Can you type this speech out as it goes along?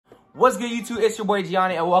What's good, YouTube? It's your boy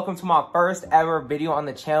Gianni, and welcome to my first ever video on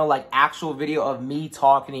the channel, like actual video of me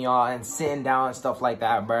talking to y'all and sitting down and stuff like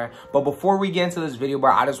that, bruh. But before we get into this video,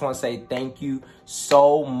 bruh, I just want to say thank you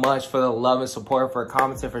so much for the love and support, for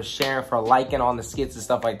commenting, for sharing, for liking on the skits and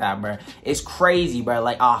stuff like that, bruh. It's crazy, bruh.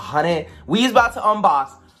 Like 100, we is about to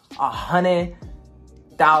unbox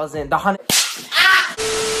 100,000,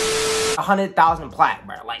 100,000 plaque,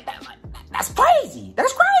 bruh. Like that's crazy.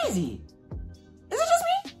 That's crazy. Is it just me?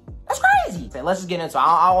 That's crazy. So let's just get into it.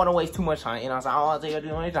 I don't want to waste too much time. You know what I'm saying? I don't want to take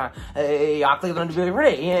too much time. Hey, y'all click on the video for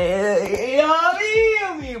it.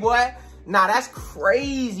 Yeah, me, boy. Nah, that's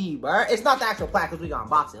crazy, bro. It's not the actual plaque because we got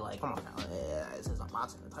unbox it. Like, come on now. It says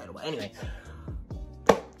unboxing the title. But anyway.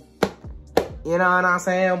 You know what I'm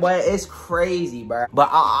saying? But it's crazy, bro.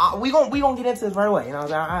 But we gonna get into this right away. You know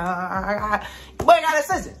what I'm saying? Boy got a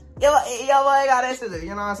scissors. Yo, boy got a scissors.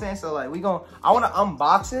 You know what I'm saying? So, like, I want to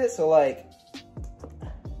unbox it. So, like,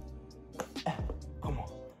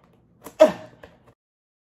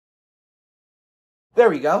 there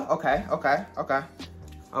we go. Okay.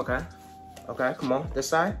 Come on, this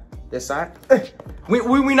side.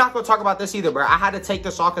 We not gonna talk about this either, bro. I had to take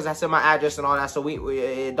this off because I said my address and all that. So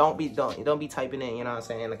we don't be typing in, you know what I'm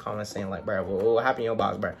saying, in the comments saying like, bro, what happened in your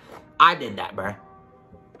box, bro? I did that, bro.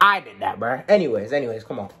 Anyways,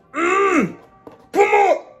 come on. Come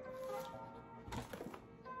on.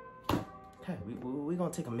 Okay, we gonna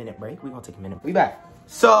take a minute break. We back.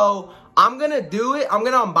 So I'm gonna do it. I'm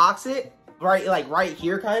gonna unbox it. Right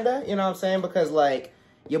here, kinda, you know what I'm saying? Because, like,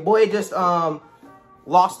 your boy just,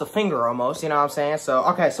 lost a finger almost, you know what I'm saying? So,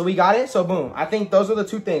 okay, so we got it, so boom. I think those are the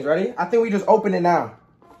two things, ready? I think we just open it now.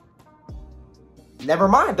 Never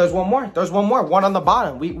mind, there's one more, one on the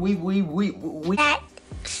bottom. You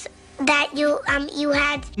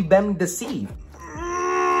had. You've been deceived.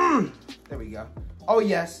 There we go. Oh,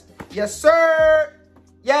 yes. Yes, sir.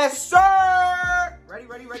 Yes, sir. Ready?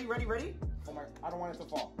 Oh my, I don't want it to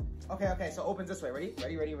fall. Okay, so opens this way. Ready?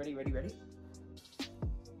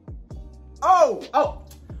 Oh!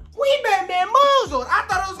 We been bamboozled. I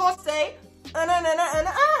thought it was gonna say, you know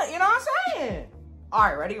what I'm saying? All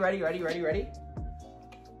right, ready? Okay.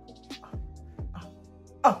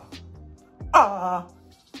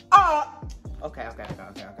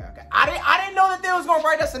 I didn't know that they was gonna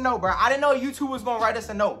write us a note, bro. I didn't know YouTube was gonna write us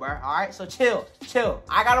a note, bro. All right, so chill.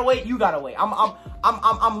 I gotta wait. You gotta wait.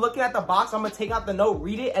 I'm looking at the box. I'm gonna take out the note,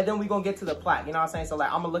 read it, and then we gonna get to the plaque. You know what I'm saying? So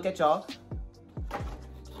like, I'm gonna look at y'all.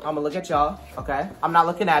 Okay. I'm not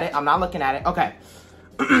looking at it. Okay.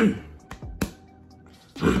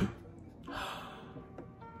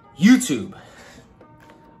 YouTube.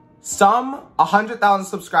 Some 100,000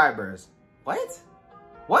 subscribers. What?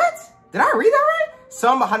 Did I read that right?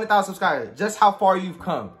 Some 100,000 subscribers. Just how far you've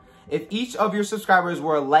come. If each of your subscribers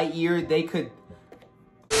were a light year, they could...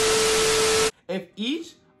 If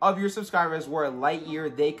each of your subscribers were a light year,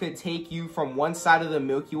 they could take you from one side of the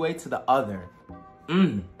Milky Way to the other.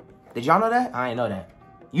 Did y'all know that? I didn't know that.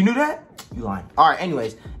 You knew that? You lying. All right,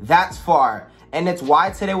 anyways, that's far. And it's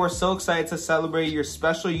why today we're so excited to celebrate your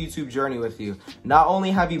special YouTube journey with you. Not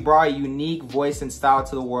only have you brought a unique voice and style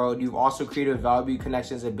to the world, you've also created valuable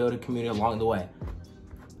connections and built a community along the way.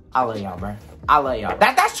 I love y'all, bro.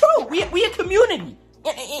 That's true. We a community.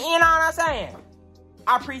 You know what I'm saying?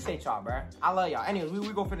 I appreciate y'all, bro. I love y'all. Anyways,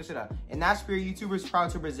 we go finish it up. In that spirit, YouTuber is proud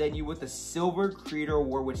to present you with the Silver Creator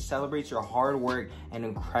Award, which celebrates your hard work and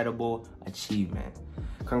incredible achievement.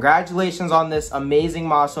 Congratulations on this amazing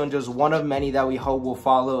milestone, just one of many that we hope will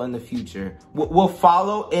follow in the future. Will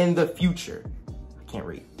follow in the future. I can't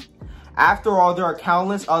read. After all, there are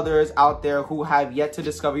countless others out there who have yet to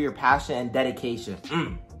discover your passion and dedication.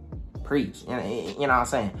 Preach. You know what I'm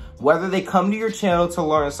saying? Whether they come to your channel to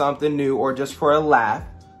learn something new or just for a laugh,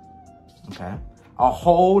 okay? A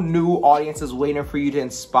whole new audience is waiting for you to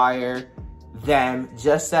inspire them,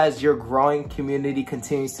 just as your growing community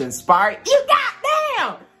continues to inspire you.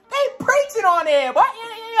 Goddamn! They preaching on it, boy.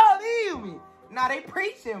 Yo, leave me. Nah, they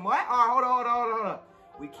preaching, boy. All right, hold on.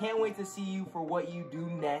 We can't wait to see you for what you do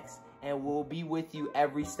next, and we'll be with you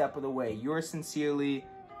every step of the way. Yours sincerely,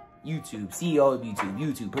 YouTube, CEO of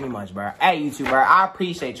YouTube, pretty much, bro. Hey, YouTube, bro, I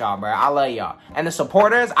appreciate y'all, bro. I love y'all. And the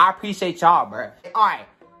supporters, I appreciate y'all, bro. All right,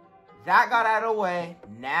 that got out of the way.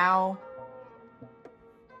 Now,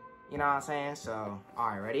 you know what I'm saying? So, all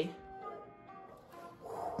right, ready?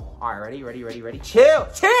 All right, ready? Chill.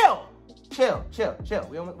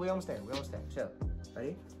 We almost there. Chill.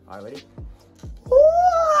 Ready? All right, ready?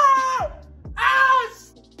 Ooh!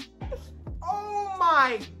 Oh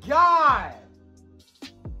my God!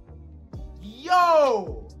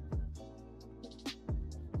 Yo!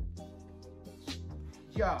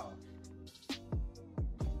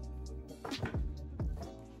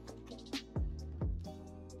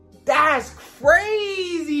 That's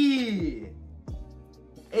crazy.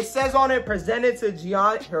 It says on it, presented to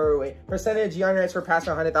Gianni Reyes for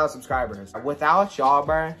passing 100,000 subscribers. Without y'all,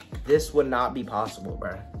 bro, this would not be possible,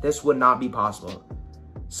 bro. This would not be possible.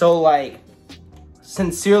 So, like,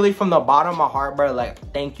 sincerely from the bottom of my heart, bro,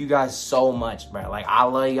 like, thank you guys so much, bro. Like, I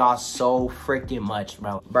love y'all so freaking much,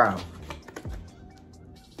 bro.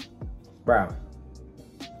 Bro.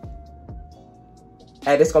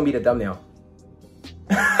 Hey, this gonna be the thumbnail.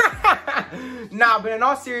 Nah, but in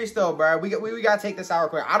all serious though, bro, we gotta take this out real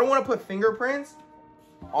quick. I don't want to put fingerprints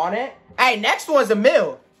on it. Hey, next one's a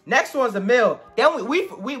mil. Next one's a mil. Then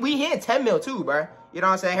we hit 10 mil too, bro. You know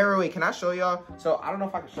what I'm saying? Here, wait, can I show y'all? So I don't know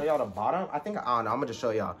if I can show y'all the bottom. I don't know. I'm gonna just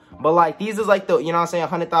show y'all. But like these is like the, you know what I'm saying,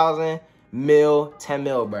 100,000 mil, 10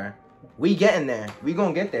 mil, bro. We getting there. We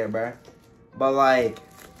gonna get there, bro. But like,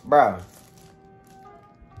 bro,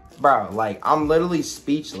 like I'm literally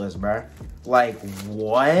speechless, bro. Like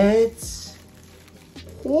what?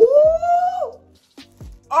 Ooh!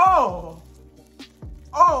 Oh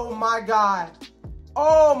my God.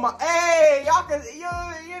 Oh my, hey, y'all can, you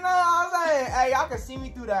know what I'm saying? Hey, y'all can see me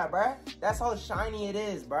through that, bruh. That's how shiny it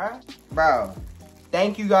is, bruh. Bro,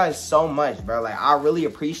 thank you guys so much, bro. Like, I really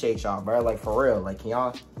appreciate y'all, bro. Like, for real. Like, can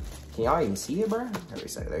y'all even see it, bro?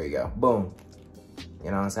 There you go. Boom.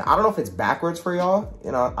 You know what I'm saying? I don't know if it's backwards for y'all.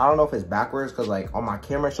 You know, I don't know if it's backwards because, like, on my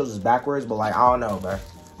camera it shows it's backwards, but, like, I don't know, bro.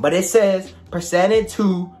 But it says, presented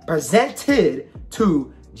to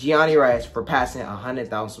Gianni Reyes for passing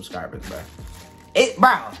 100,000 subscribers, bro.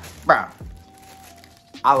 Bro.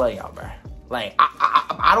 I love y'all, bro. Like,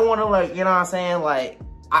 I don't want to, like, you know what I'm saying? Like,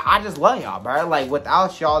 I just love y'all, bro. Like,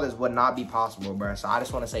 without y'all, this would not be possible, bro. So I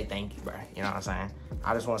just want to say thank you, bro. You know what I'm saying?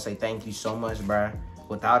 I just want to say thank you so much, bro.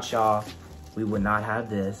 Without y'all, we would not have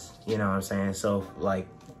this. You know what I'm saying? So, like,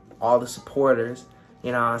 all the supporters,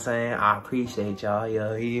 you know what I'm saying? I appreciate y'all,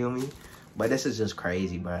 yo, you hear me? But this is just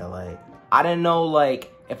crazy, bro. Like, I didn't know,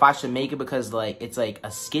 like, if I should make it because, like, it's, like, a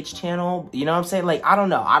sketch channel. You know what I'm saying? Like, I don't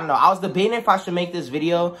know. I was debating if I should make this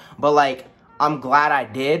video. But, like, I'm glad I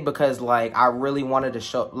did because, like, I really wanted to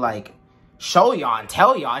show y'all and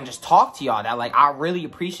tell y'all and just talk to y'all that, like, I really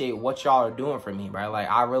appreciate what y'all are doing for me, bro. Like,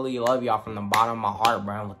 I really love y'all from the bottom of my heart,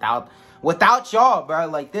 bro. Without y'all, bro,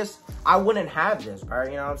 like, this, I wouldn't have this, bro.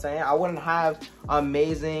 You know what I'm saying? I wouldn't have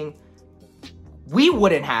we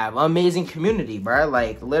wouldn't have amazing community, bro.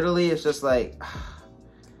 Like, literally, it's just like,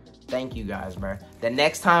 thank you guys, bro. The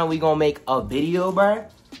next time we gonna make a video, bro,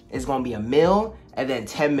 it's gonna be 1 mil and then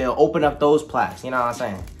 10 mil. Open up those plaques, you know what I'm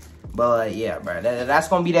saying? But yeah, bro, that's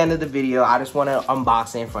gonna be the end of the video. I just want to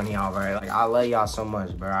unbox it in front of y'all, bro. Like, I love y'all so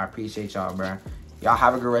much, bro. I appreciate y'all, bro. Y'all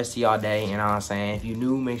have a good rest of y'all day, you know what I'm saying? If you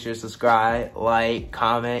new, make sure to subscribe, like,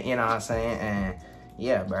 comment, you know what I'm saying? And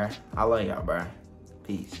yeah, bro, I love y'all, bro.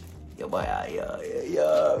 Peace. Yo, boy,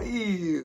 yo.